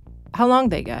sentenced. How long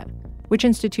they get? Which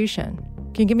institution?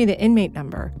 Can you give me the inmate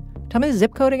number? Tell me the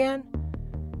zip code again?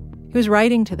 He was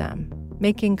writing to them,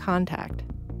 making contact.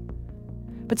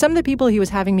 But some of the people he was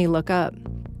having me look up,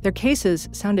 their cases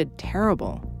sounded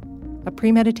terrible. A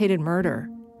premeditated murder.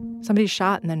 Somebody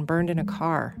shot and then burned in a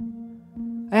car.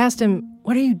 I asked him,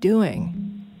 what are you doing?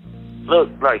 Look,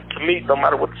 to me, no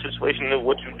matter what the situation is,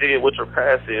 what you did, what your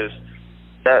past is,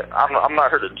 that I'm not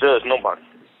here to judge nobody.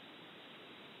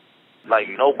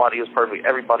 Nobody is perfect.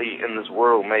 Everybody in this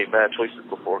world made bad choices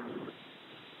before.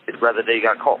 It's whether they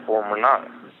got caught for them or not.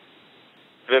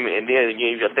 You feel me? And then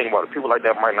again, you got to think about it. People like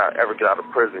that might not ever get out of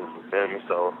prison, you feel me?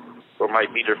 So, or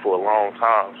might be there for a long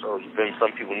time. So, you feel me?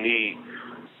 Some people need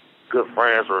good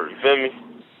friends, or you feel me,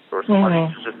 or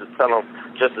somebody just to tell them,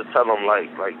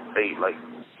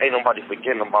 ain't nobody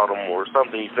forgetting about them or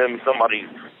something. You feel me?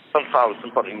 Sometimes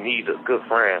somebody needs a good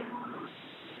friend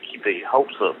to keep their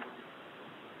hopes up.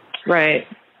 Right.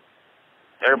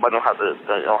 Everybody don't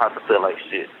have to feel like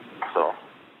shit. So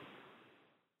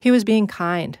he was being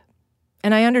kind,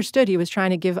 and I understood he was trying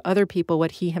to give other people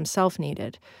what he himself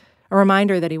needed, a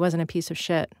reminder that he wasn't a piece of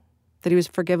shit, that he was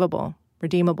forgivable,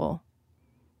 redeemable.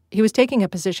 He was taking a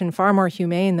position far more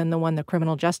humane than the one the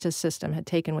criminal justice system had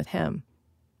taken with him.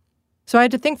 So I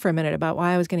had to think for a minute about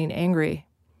why I was getting angry.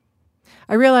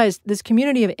 I realized this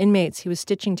community of inmates he was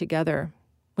stitching together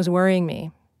was worrying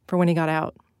me for when he got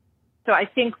out. So I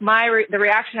think the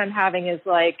reaction I'm having is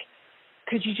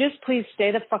could you just please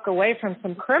stay the fuck away from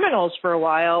some criminals for a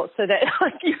while so that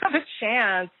you have a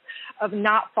chance of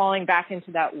not falling back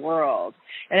into that world?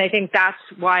 And I think that's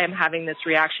why I'm having this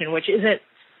reaction, which isn't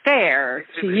fair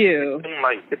to you. It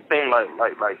seems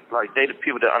like they the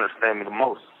people that understand me the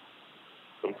most.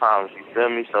 Sometimes, you feel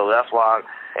me? So that's why,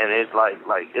 and it's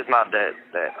it's not that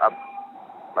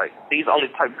I these only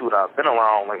type of people that I've been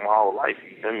around my whole life.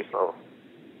 You feel me? So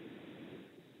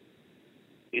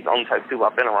He's the only type of people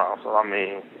I've been around, so I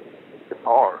mean, it's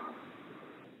hard.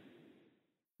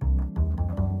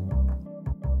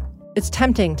 It's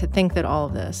tempting to think that all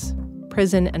of this,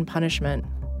 prison and punishment,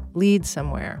 leads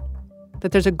somewhere,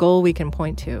 that there's a goal we can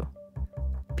point to.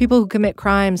 People who commit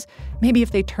crimes, maybe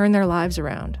if they turn their lives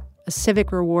around, a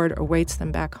civic reward awaits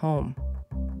them back home.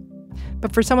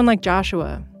 But for someone like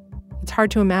Joshua, it's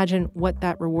hard to imagine what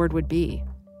that reward would be.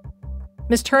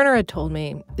 Miss Turner had told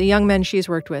me the young men she's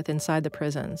worked with inside the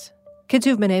prisons, kids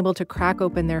who've been able to crack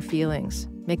open their feelings,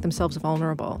 make themselves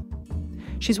vulnerable.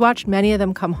 She's watched many of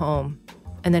them come home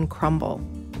and then crumble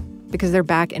because they're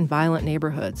back in violent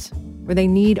neighborhoods where they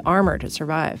need armor to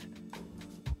survive.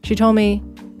 She told me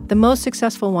the most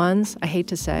successful ones, I hate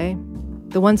to say,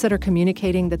 the ones that are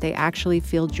communicating that they actually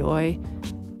feel joy,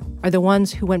 are the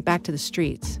ones who went back to the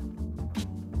streets.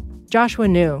 Joshua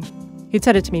knew, he'd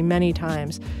said it to me many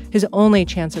times, his only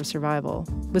chance of survival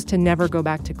was to never go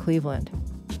back to Cleveland.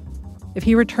 If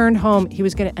he returned home, he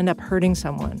was going to end up hurting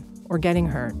someone or getting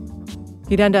hurt.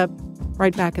 He'd end up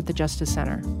right back at the Justice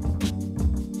Center.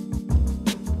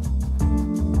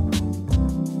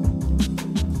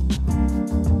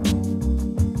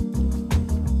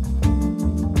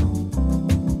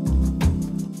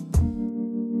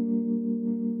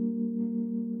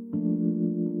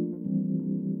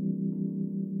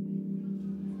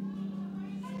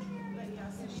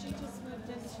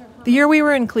 The year we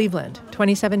were in Cleveland,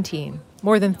 2017,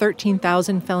 more than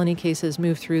 13,000 felony cases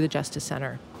moved through the Justice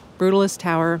Center. Brutalist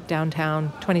tower,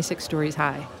 downtown, 26 stories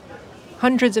high.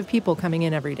 Hundreds of people coming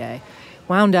in every day,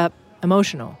 wound up,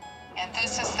 emotional. And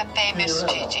this is the famous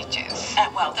GG juice.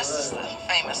 Well, this is the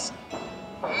famous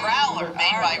growler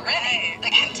made by Rennie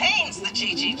that contains the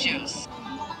GG juice.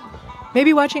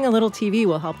 Maybe watching a little TV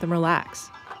will help them relax.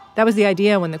 That was the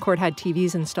idea when the court had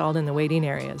TVs installed in the waiting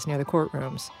areas near the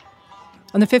courtrooms.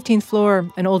 On the 15th floor,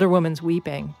 an older woman's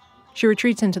weeping. She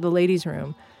retreats into the ladies'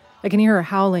 room. I can hear her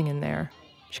howling in there.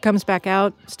 She comes back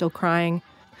out, still crying.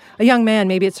 A young man,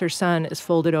 maybe it's her son, is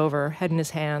folded over, head in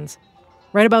his hands.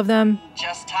 Right above them,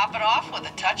 just top it off with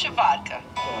a touch of vodka.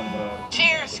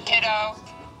 Cheers, kiddo.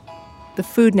 the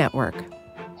Food Network.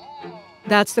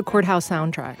 That's the courthouse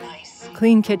soundtrack.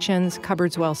 Clean kitchens,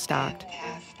 cupboards well stocked.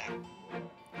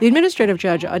 The administrative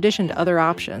judge auditioned other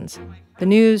options. The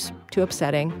news, too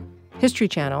upsetting. History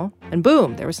Channel, and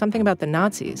boom, there was something about the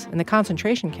Nazis and the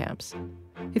concentration camps.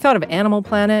 He thought of Animal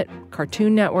Planet,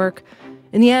 Cartoon Network.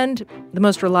 In the end, the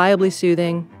most reliably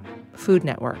soothing, Food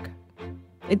Network.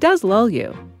 It does lull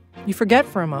you. You forget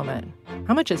for a moment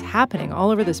how much is happening all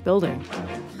over this building.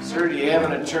 Sir, do you have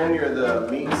an attorney or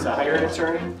the means to hire an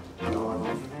attorney?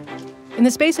 In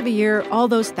the space of a year, all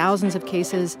those thousands of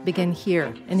cases begin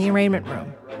here, in the arraignment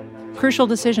room. Crucial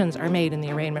decisions are made in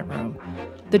the arraignment room.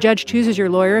 The judge chooses your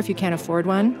lawyer if you can't afford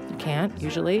one. You can't,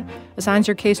 usually. Assigns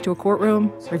your case to a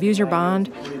courtroom, reviews your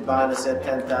bond. Your bond is at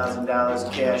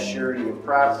 $10,000, cash, surety, or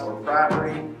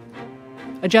property.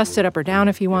 Adjusts it up or down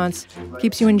if he wants,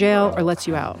 keeps you in jail, or lets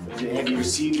you out. Have you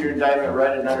received your indictment,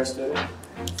 read it, and understood it?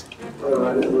 Well,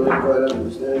 I didn't really quite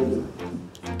understand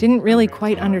it. Didn't really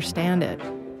quite understand it.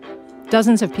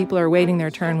 Dozens of people are waiting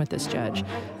their turn with this judge.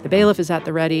 The bailiff is at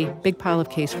the ready, big pile of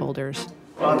case folders.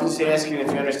 Well, I'm just asking if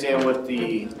you understand what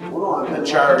the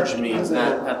charge means,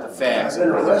 not the facts. I've been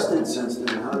arrested since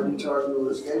then. How did you charge me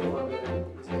with escape?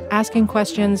 Asking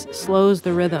questions slows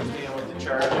the rhythm. What the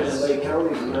charge is? Lake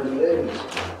County for 90 days.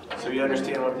 So you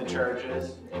understand what the charge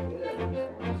is?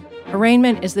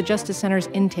 Arraignment is the Justice Center's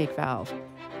intake valve.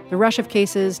 The rush of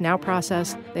cases, now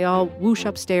processed, they all whoosh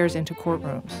upstairs into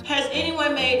courtrooms. Has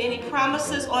anyone made any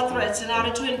promises or threats in order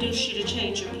to induce you to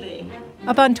change your plea?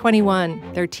 Up on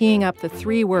 21, they're teeing up the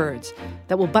 3 words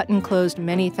that will button closed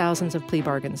many thousands of plea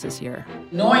bargains this year.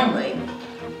 Knowingly.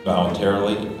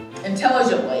 Voluntarily.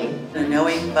 Intelligently. In a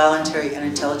knowing, voluntary, and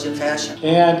intelligent fashion.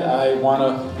 And I want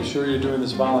to be sure you're doing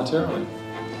this voluntarily.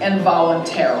 And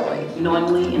voluntarily.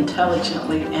 Knowingly,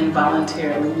 intelligently, and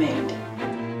voluntarily made.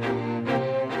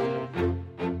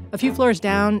 A few floors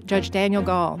down, Judge Daniel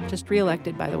Gall, just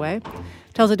reelected by the way,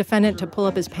 tells a defendant to pull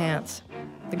up his pants.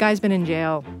 The guy's been in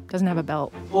jail, doesn't have a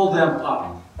belt. Pull them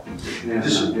up.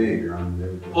 This is big, Your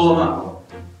Honor. Pull them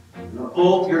up.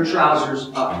 Pull your trousers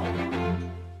up. And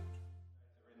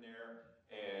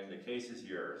the case is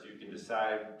yours. You can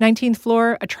decide. 19th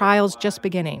floor, a trial's just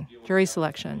beginning. Jury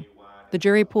selection. The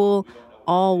jury pool,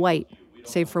 all white,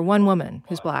 save for one woman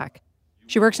who's black.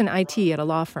 She works in IT at a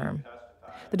law firm.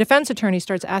 The defense attorney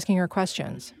starts asking her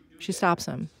questions. She stops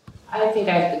him. I think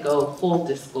I have to go full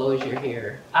disclosure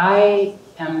here. I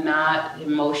am not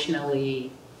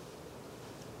emotionally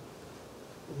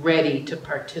ready to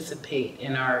participate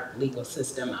in our legal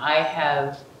system. I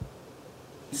have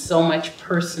so much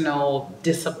personal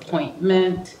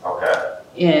disappointment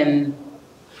in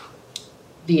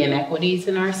the inequities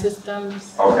in our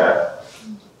systems.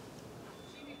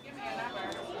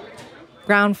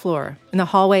 Ground floor, in the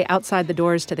hallway outside the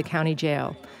doors to the county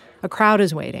jail, a crowd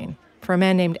is waiting for a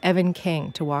man named Evan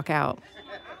King to walk out.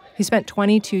 He spent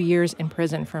 22 years in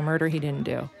prison for a murder he didn't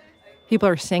do. People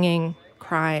are singing,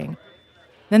 crying.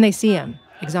 Then they see him,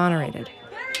 exonerated.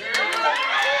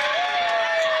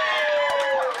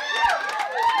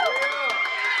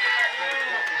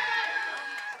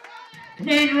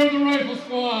 Commander of the Rifle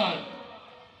Squad,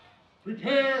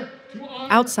 prepare to honor...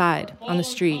 Outside, on the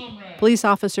street, police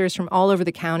officers from all over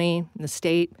the county and the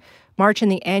state march in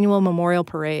the annual memorial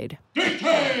parade.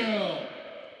 Detail!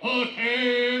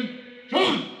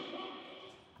 Attention!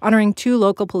 Honoring 2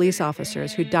 local police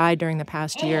officers who died during the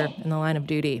past year in the line of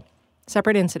duty.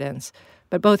 Separate incidents,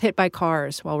 but both hit by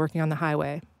cars while working on the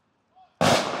highway.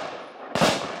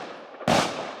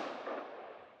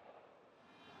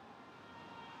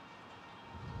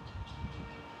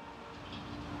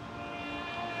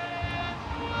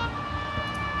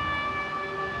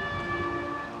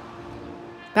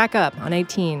 Back up on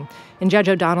 18, in Judge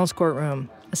O'Donnell's courtroom,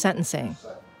 a sentencing.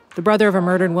 The brother of a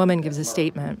murdered woman gives a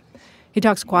statement. He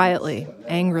talks quietly,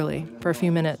 angrily, for a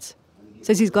few minutes.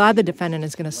 Says he's glad the defendant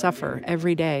is going to suffer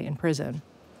every day in prison.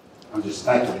 I'm just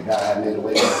thankful that God had made a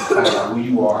way to find out who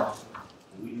you are.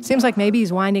 Seems like maybe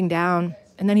he's winding down,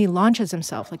 and then he launches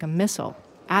himself like a missile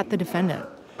at the defendant.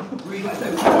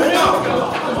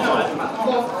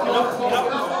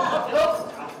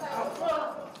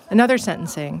 Another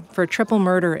sentencing for a triple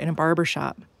murder in a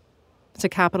barbershop. It's a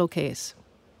capital case.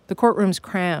 The courtroom's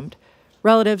crammed.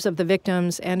 Relatives of the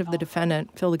victims and of the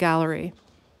defendant fill the gallery.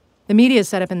 The media is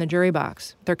set up in the jury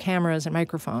box, their cameras and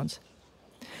microphones.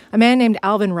 A man named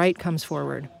Alvin Wright comes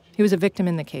forward. He was a victim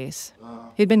in the case.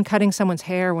 He'd been cutting someone's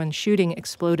hair when shooting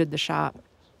exploded the shop.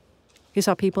 He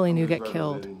saw people he knew get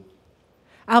killed.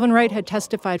 Alvin Wright had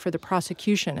testified for the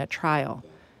prosecution at trial.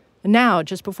 And now,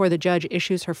 just before the judge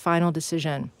issues her final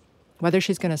decision, whether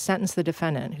she's going to sentence the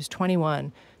defendant, who's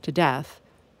 21, to death,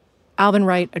 Alvin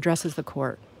Wright addresses the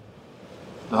court.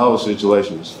 The whole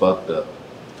situation is fucked up.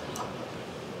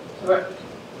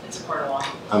 It's a court of law.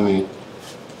 I mean,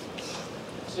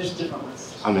 There's different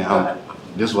ones.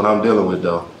 This is what I'm dealing with,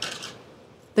 though.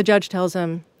 The judge tells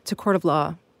him, it's a court of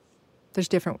law. There's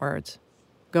different words.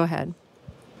 Go ahead.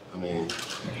 I mean,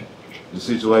 the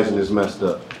situation is messed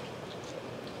up.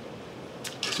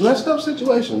 It's a messed up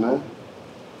situation, man.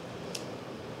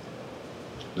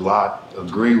 Do I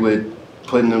agree with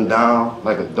putting them down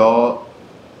like a dog?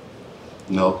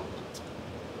 No.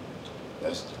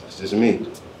 That's just me.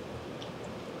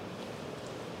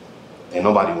 Ain't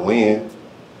nobody win.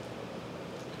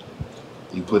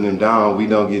 You putting them down, we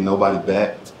don't get nobody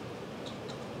back.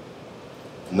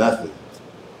 Nothing.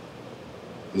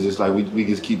 It's just like we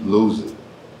just keep losing.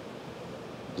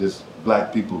 Just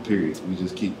black people, period. We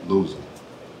just keep losing.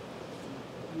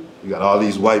 You got all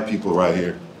these white people right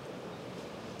here.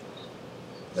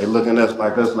 They looking at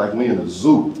us like we in a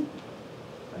zoo.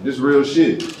 Like this real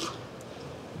shit.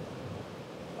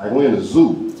 Like we in a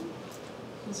zoo.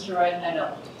 Mr. Wright, I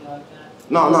don't feel like that.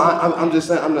 No, I'm just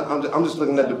saying, I'm just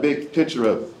looking at the big picture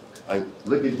of it. Like,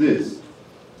 look at this.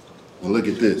 And look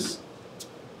at this.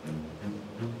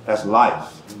 That's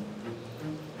life.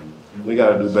 We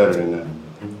gotta do better than that.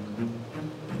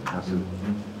 That's it.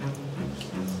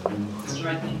 Mr.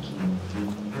 Wright, thank you.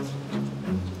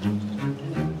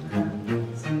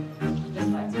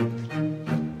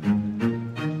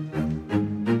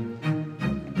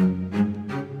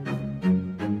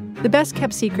 The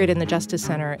best-kept secret in the Justice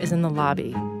Center is in the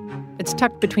lobby. It's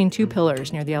tucked between 2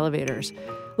 pillars near the elevators.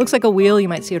 Looks like a wheel you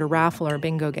might see at a raffle or a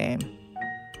bingo game.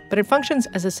 But it functions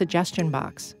as a suggestion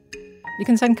box. You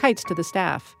can send kites to the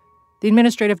staff. The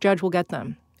administrative judge will get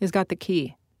them. He's got the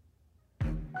key.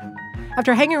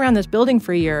 After hanging around this building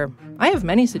for a year, I have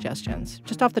many suggestions,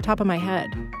 just off the top of my head.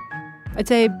 I'd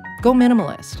say, go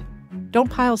minimalist. Don't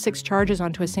pile 6 charges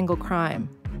onto a single crime,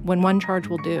 when 1 charge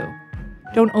will do.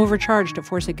 Don't overcharge to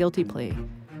force a guilty plea.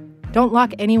 Don't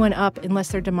lock anyone up unless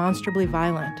they're demonstrably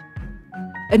violent.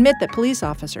 Admit that police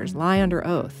officers lie under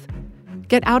oath.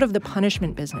 Get out of the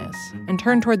punishment business and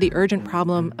turn toward the urgent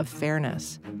problem of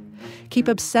fairness. Keep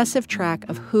obsessive track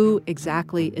of who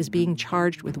exactly is being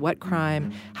charged with what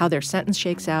crime, how their sentence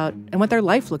shakes out, and what their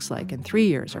life looks like in 3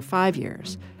 years or 5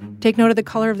 years. Take note of the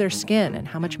color of their skin and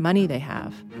how much money they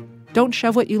have. Don't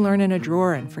shove what you learn in a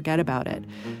drawer and forget about it.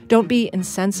 Don't be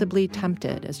insensibly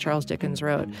tempted, as Charles Dickens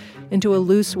wrote, into a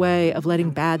loose way of letting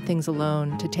bad things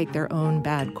alone to take their own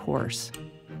bad course.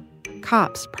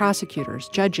 Cops, prosecutors,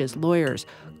 judges, lawyers,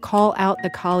 Call out the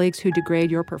colleagues who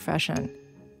degrade your profession.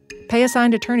 Pay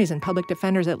assigned attorneys and public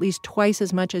defenders at least twice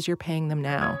as much as you're paying them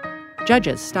now.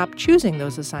 Judges, stop choosing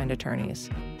those assigned attorneys.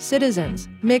 Citizens,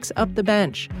 mix up the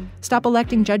bench. Stop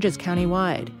electing judges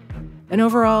countywide. And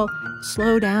overall,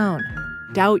 slow down.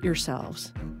 Doubt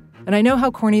yourselves. And I know how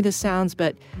corny this sounds,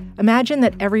 but imagine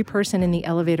that every person in the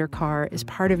elevator car is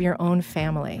part of your own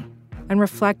family, and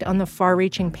reflect on the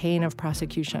far-reaching pain of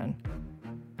prosecution.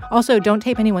 Also, don't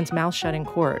tape anyone's mouth shut in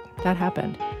court. That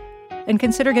happened. And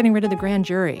consider getting rid of the grand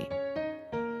jury.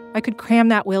 I could cram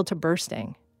that wheel to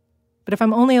bursting. But if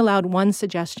I'm only allowed one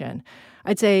suggestion,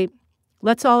 I'd say,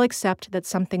 let's all accept that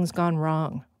something's gone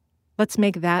wrong. Let's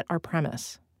make that our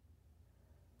premise.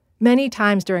 Many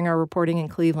times during our reporting in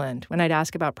Cleveland, when I'd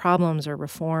ask about problems or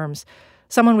reforms,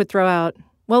 someone would throw out,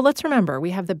 well, let's remember, we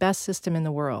have the best system in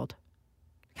the world.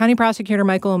 County Prosecutor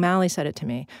Michael O'Malley said it to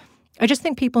me. I just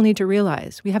think people need to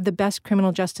realize we have the best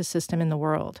criminal justice system in the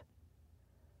world.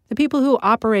 The people who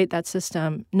operate that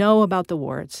system know about the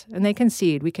warts, and they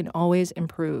concede we can always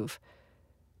improve.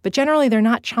 But generally, they're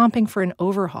not chomping for an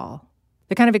overhaul,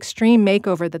 the kind of extreme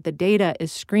makeover that the data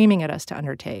is screaming at us to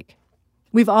undertake.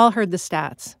 We've all heard the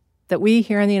stats, that we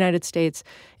here in the United States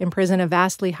imprison a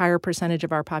vastly higher percentage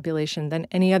of our population than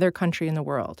any other country in the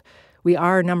world. We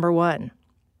are number one.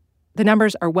 The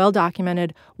numbers are well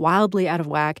documented, wildly out of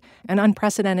whack, and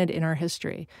unprecedented in our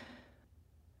history.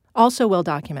 Also well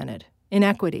documented,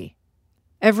 inequity.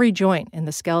 Every joint in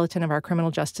the skeleton of our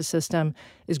criminal justice system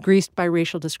is greased by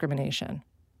racial discrimination.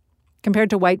 Compared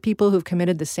to white people who've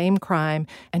committed the same crime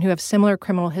and who have similar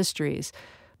criminal histories,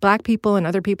 Black people and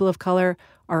other people of color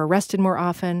are arrested more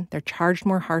often, they're charged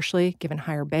more harshly, given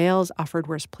higher bails, offered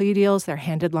worse plea deals, they're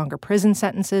handed longer prison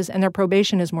sentences, and their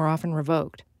probation is more often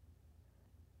revoked.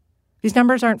 These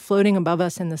numbers aren't floating above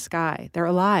us in the sky. They're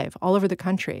alive all over the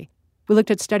country. We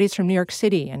looked at studies from New York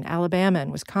City and Alabama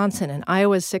and Wisconsin and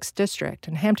Iowa's 6th District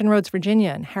and Hampton Roads, Virginia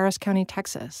and Harris County,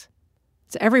 Texas.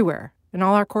 It's everywhere, in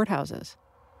all our courthouses.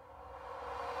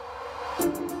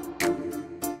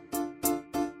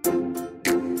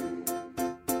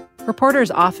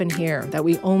 Reporters often hear that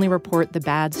we only report the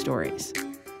bad stories.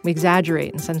 We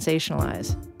exaggerate and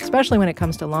sensationalize, especially when it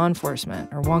comes to law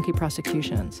enforcement or wonky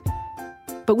prosecutions.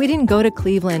 But we didn't go to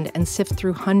Cleveland and sift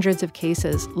through hundreds of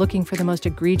cases looking for the most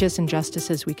egregious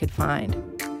injustices we could find.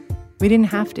 We didn't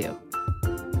have to.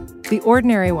 The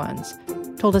ordinary ones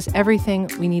told us everything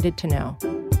we needed to know.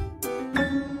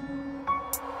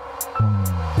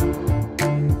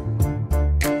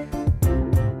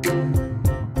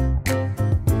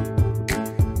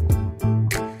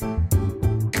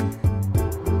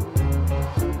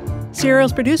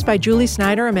 Serial's produced by Julie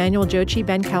Snyder, Emmanuel Jochi,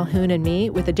 Ben Calhoun, and me,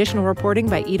 with additional reporting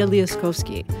by Ida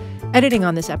Liaskovsky. Editing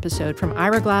on this episode from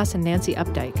Ira Glass and Nancy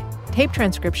Updike. Tape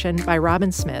transcription by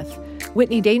Robin Smith.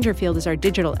 Whitney Dangerfield is our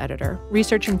digital editor.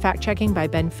 Research and fact-checking by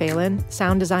Ben Phelan.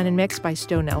 Sound design and mix by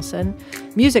Stowe Nelson.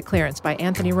 Music clearance by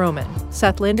Anthony Roman.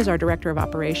 Seth Lind is our director of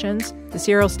operations. The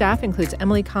Serial staff includes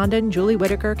Emily Condon, Julie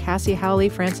Whitaker, Cassie Howley,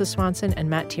 Francis Swanson, and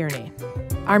Matt Tierney.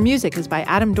 Our music is by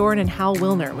Adam Dorn and Hal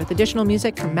Wilner, with additional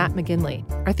music from Matt McGinley.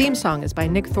 Our theme song is by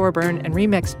Nick Thorburn and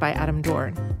remixed by Adam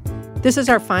Dorn. This is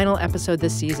our final episode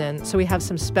this season, so we have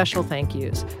some special thank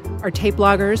yous. Our tape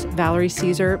bloggers, Valerie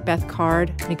Caesar, Beth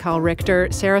Card, Mikal Richter,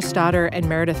 Sarah Stoddard, and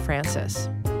Meredith Francis.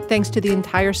 Thanks to the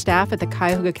entire staff at the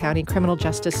Cuyahoga County Criminal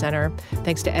Justice Center.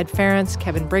 Thanks to Ed Ferentz,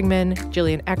 Kevin Brigman,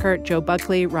 Jillian Eckert, Joe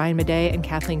Buckley, Ryan Madej, and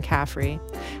Kathleen Caffrey.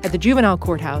 At the Juvenile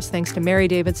Courthouse, thanks to Mary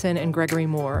Davidson and Gregory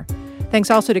Moore. Thanks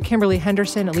also to Kimberly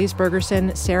Henderson, Elise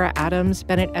Bergerson, Sarah Adams,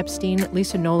 Bennett Epstein,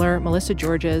 Lisa Noller, Melissa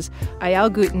Georges, Ayal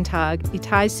Gutentag,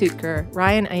 Itai Sutker,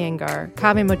 Ryan Iyengar,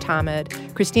 Kaveh Motamed,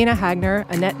 Christina Hagner,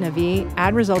 Annette Navi,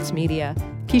 Ad Results Media,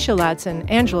 Keisha Ladson,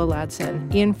 Angela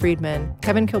Ladson, Ian Friedman,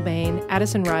 Kevin Kilbane,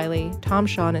 Addison Riley, Tom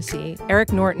Shaughnessy,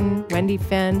 Eric Norton, Wendy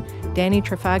Finn, Danny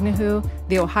Trefagnahu,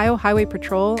 the Ohio Highway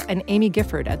Patrol, and Amy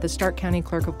Gifford at the Stark County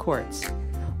Clerk of Courts.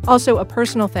 Also, a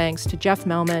personal thanks to Jeff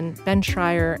Melman, Ben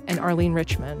Schreier, and Arlene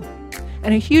Richmond.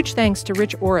 And a huge thanks to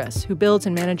Rich Orris, who builds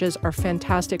and manages our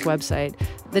fantastic website.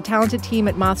 The talented team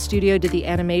at Moth Studio did the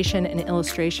animation and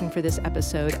illustration for this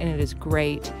episode, and it is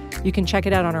great. You can check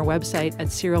it out on our website at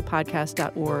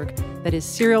serialpodcast.org. That is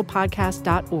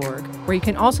serialpodcast.org, where you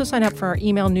can also sign up for our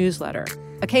email newsletter.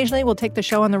 Occasionally, we'll take the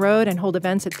show on the road and hold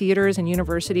events at theaters and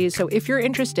universities. So if you're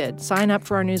interested, sign up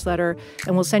for our newsletter,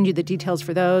 and we'll send you the details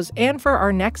for those and for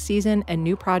our next season and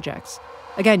new projects.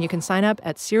 Again, you can sign up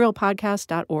at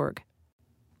serialpodcast.org.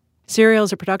 Serial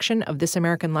is a production of This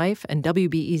American Life and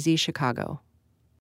WBEZ Chicago.